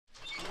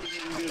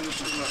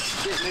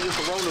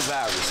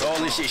coronavirus. All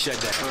this shit shut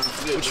down.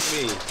 What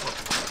you mean?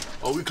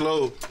 Oh, we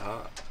closed.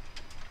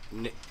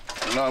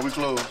 Nah, we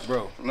closed.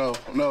 Bro. No,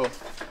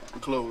 we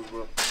closed,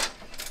 bro.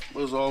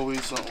 There's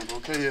always something,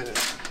 okay? Yeah.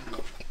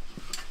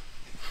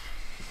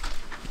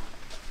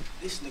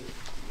 This nigga.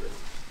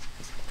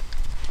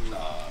 Nah,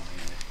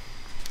 man.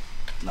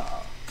 Nah.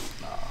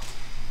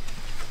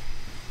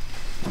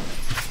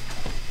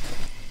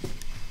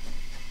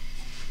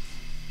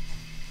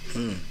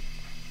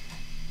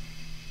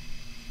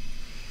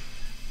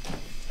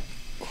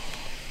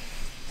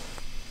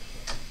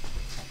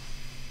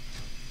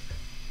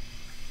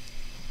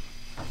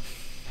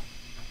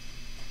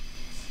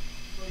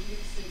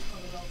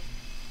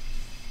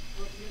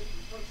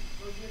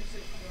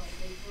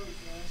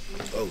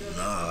 Oh,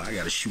 nah, I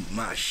gotta shoot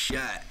my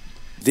shot.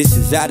 This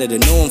is out of the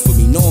norm for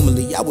me.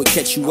 Normally, I would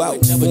catch you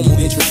out. Formal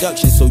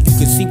introduction so you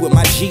can see what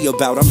my G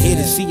about. I'm here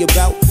to see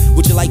about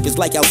what your life is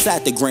like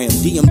outside the gram.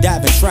 DM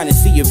diving, trying to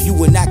see if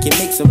you and I can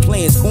make some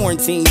plans.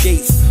 Quarantine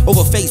dates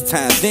over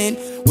FaceTime. Then,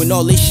 when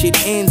all this shit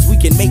ends, we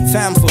can make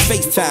time for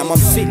FaceTime. I'm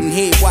sitting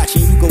here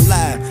watching you go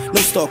live.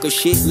 No stalker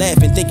shit,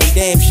 laughing, thinking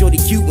damn shorty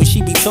cute when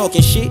she be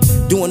talking shit.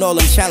 Doing all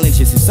them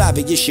challenges, it's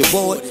obvious you're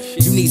bored.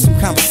 You need some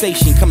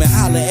conversation, come and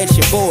holler at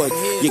your boy.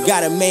 You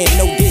got a man,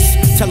 know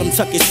this, tell him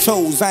tuck his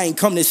toes. I ain't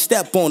come to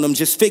step on him,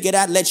 just figured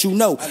I'd let you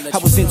know. I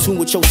was in tune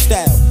with your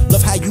style,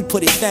 love how you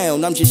put it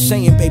down. I'm just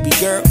saying, baby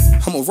girl,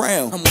 I'm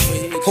around.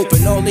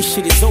 Hoping all this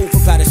shit is over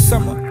by the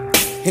summer.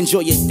 Enjoy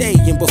your day,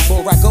 and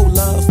before I go,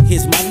 love,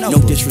 here's my number.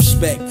 No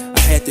disrespect, I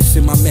had to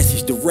send my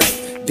message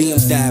direct.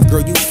 DMs dive,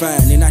 girl, you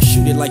fine, and I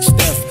shoot it like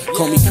Steph.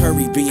 Call me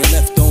Curry, being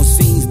left on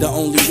scene's the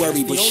only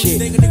worry. But shit,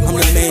 I'm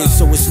the man,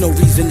 so it's no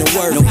reason to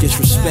worry. No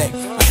disrespect,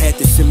 I had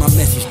to send my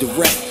message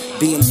direct.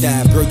 DMs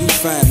dive, girl, you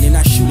fine, and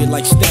I shoot it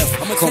like Steph.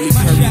 Call me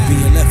Curry,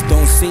 being left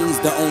on scene's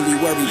the only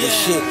worry. But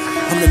shit,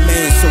 I'm the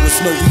man, so it's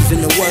no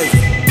reason to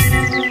worry.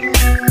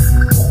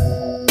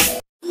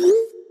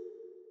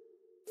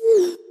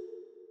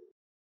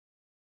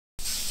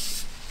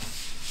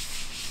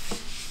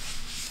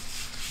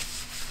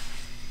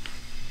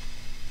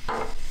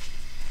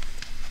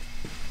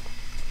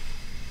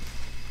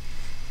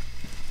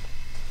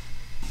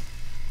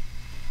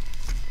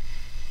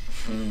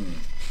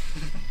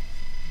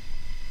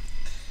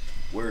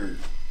 Word.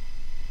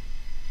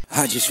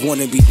 I just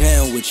wanna be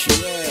down with you.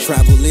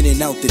 Travel in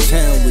and out the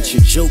town with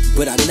your joke,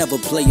 but I never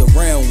play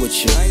around with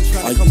you.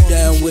 Are you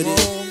down with it?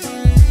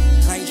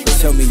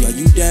 Tell me, are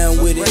you down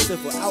with it?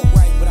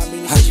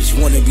 I just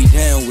wanna be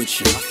down with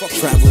you.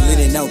 Travel in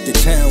and out the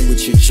town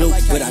with your joke,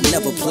 but I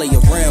never play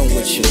around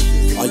with you.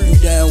 Are you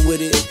down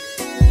with it?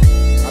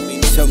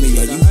 Tell me,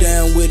 are you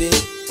down with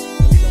it?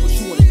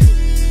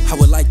 I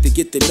would like to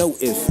get to know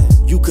if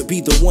you could be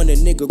the one a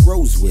nigga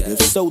grows with.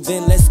 If so,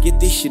 then let's get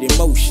this shit in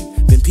motion.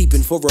 Been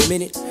peeping for a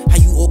minute, how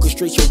you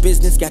orchestrate your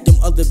business. Got them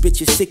other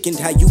bitches sickened,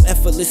 how you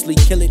effortlessly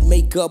kill it.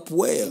 Makeup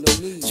well,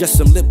 just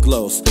some lip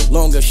gloss.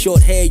 Long or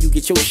short hair, you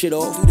get your shit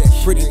off.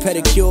 Pretty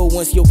pedicure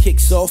once your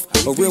kicks off.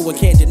 A real one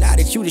can't deny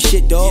that you the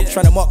shit, dog.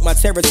 Tryna mark my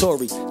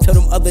territory, tell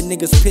them other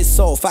niggas piss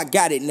off. I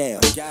got it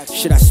now.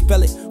 Should I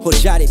spell it or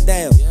jot it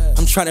down?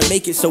 I'm tryna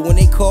make it so when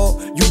they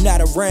call, you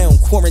not around.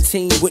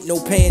 Quarantine with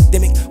no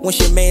pandemic. Once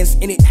your man's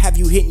in it, have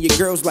you hitting your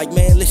girls like,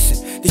 man,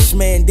 listen, this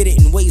man did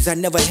it in ways I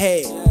never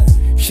had.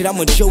 Shit,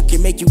 I'ma joke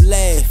and make you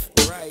laugh,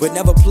 but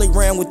never play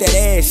around with that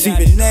ass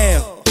even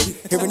now.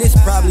 Hearing this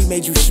probably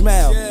made you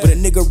smile, but a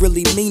nigga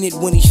really mean it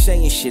when he's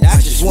saying shit. I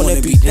just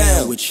wanna be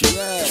down with you.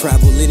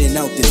 Travel in and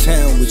out the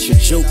town with your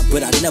joke,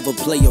 but I never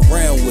play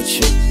around with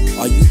you.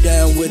 Are you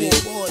down with it?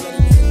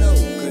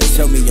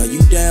 Tell me, are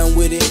you down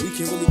with it?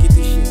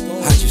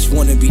 I just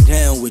wanna be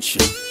down with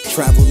you.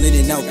 Travel in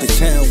and out the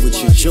town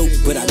with your joke,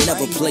 but I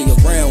never play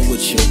around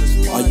with you.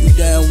 Are you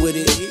down with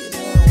it?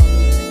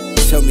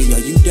 Tell me, are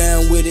you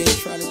down with it?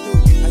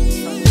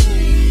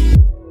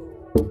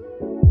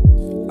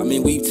 I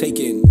mean, we've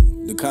taken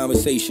the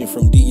conversation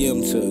from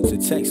DM to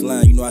text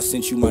line. You know, I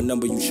sent you my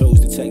number, you chose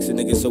to text a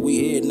nigga, so we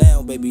here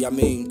now, baby. I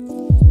mean,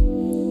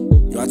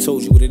 you know, I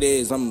told you what it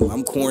is. I'm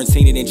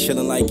quarantining and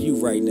chilling like you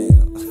right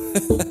now.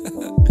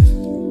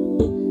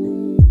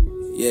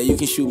 Yeah, you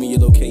can shoot me your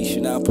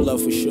location, I'll pull up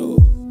for sure.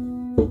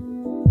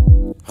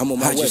 I'm on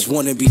my way. I just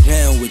wanna be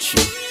down with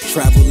you.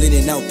 Travel in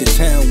and out the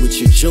town with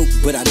your joke,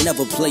 but I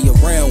never play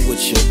around with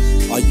you.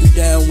 Are you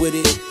down with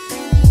it?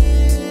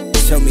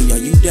 Tell me, are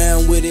you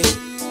down with it?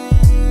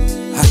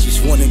 I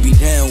just wanna be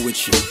down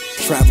with you.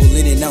 Travel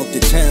in and out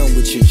the town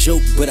with your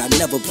joke, but I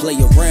never play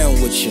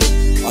around with you.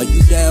 Are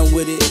you down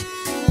with it?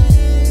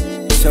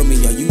 Tell me,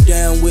 are you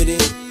down with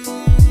it?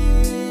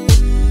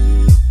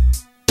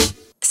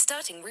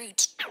 Starting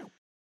route.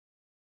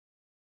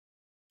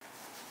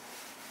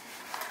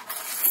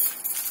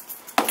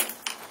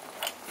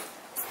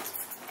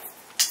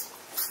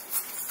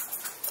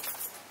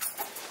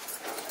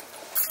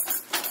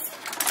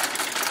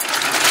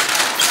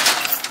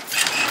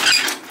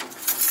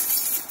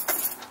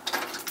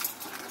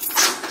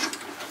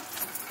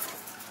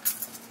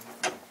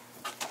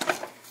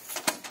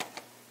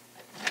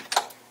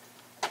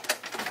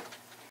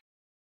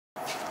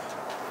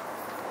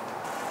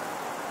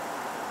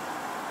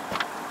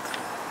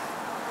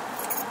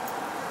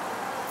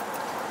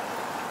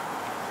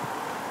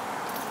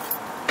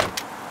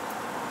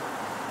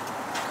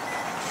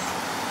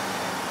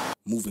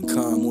 Moving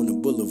calm on the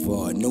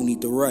boulevard, no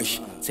need to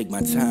rush. Take my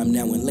time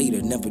now and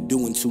later, never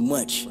doing too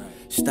much.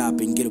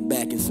 Stop and get her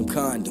back in some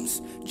condoms,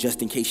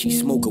 just in case she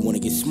smoke or wanna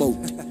get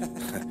smoked.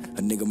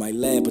 A nigga might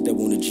laugh, but that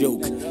won't a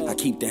joke. I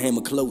keep the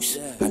hammer close,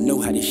 I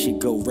know how this shit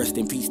go. Rest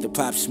in peace to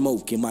Pop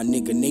Smoke in my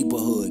nigga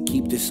neighborhood.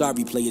 Keep the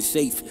sorry player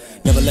safe.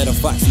 Never let a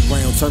foxy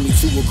brown turn me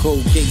to a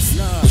cold case.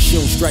 But she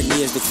don't strike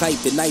me as the type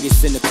that night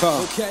is in the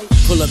car.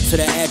 Pull up to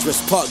the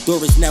address, park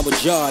door is now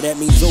ajar. That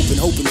means open,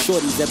 hoping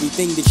shorty's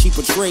everything that she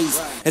portrays.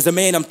 As a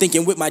man, I'm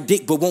thinking with my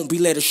dick, but won't be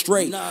led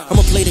astray.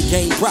 I'ma play the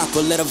game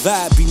proper, let a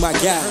vibe be my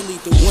guide.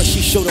 Once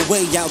she show the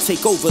way, I'll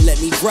take over, let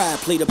me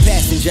drive. Play the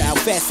passenger, I'll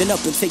fasten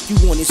up and take you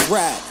on this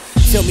ride.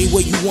 Tell me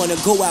where you wanna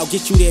go, I'll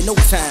get you there no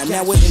time.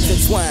 Now we're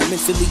intertwined,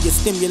 mentally you're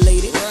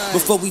stimulated.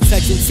 Before we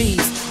touch and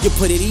tease, you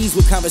put at ease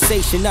with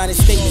conversation.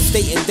 Honest statement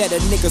stating that a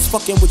nigga's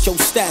fucking with your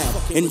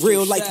style. In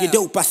real life you're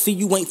dope, I see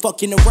you ain't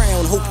fucking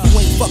around. Hope you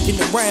ain't fucking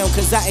around,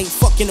 cause I ain't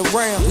fucking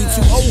around. We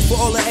too old for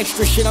all the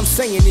extra shit I'm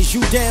saying. Is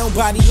you down?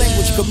 Body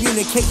language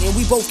communicating,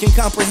 we both can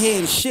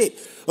comprehend shit.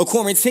 A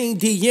quarantine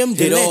DM,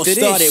 it all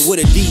started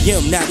with a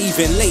DM, not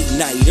even late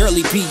night,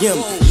 early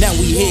PM. Now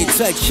we here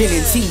touching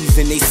and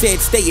teasing. They said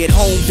stay at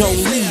home, don't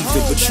leave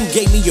it, but you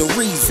gave me a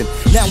reason.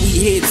 Now we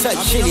here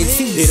touching and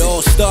teasing. It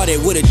all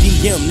started with a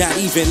DM, not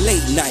even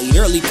late night,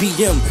 early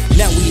PM.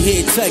 Now we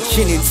here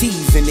touching and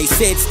teasing. They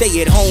said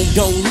stay at home,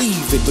 don't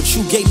leave it, but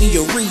you gave me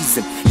a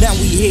reason. Now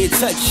we here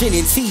touching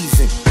and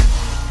teasing.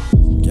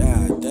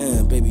 God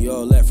damn, baby,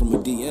 all that from a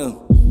DM.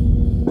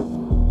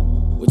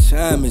 What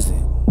time is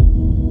it?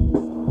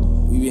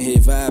 We been here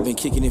vibing,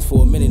 kicking it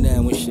for a minute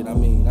now and shit. I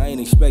mean, I ain't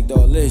expect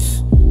all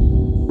this.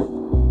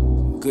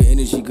 Good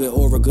energy, good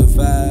aura, good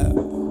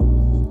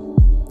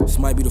vibe. This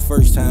might be the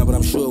first time, but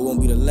I'm sure it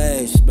won't be the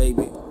last,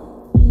 baby.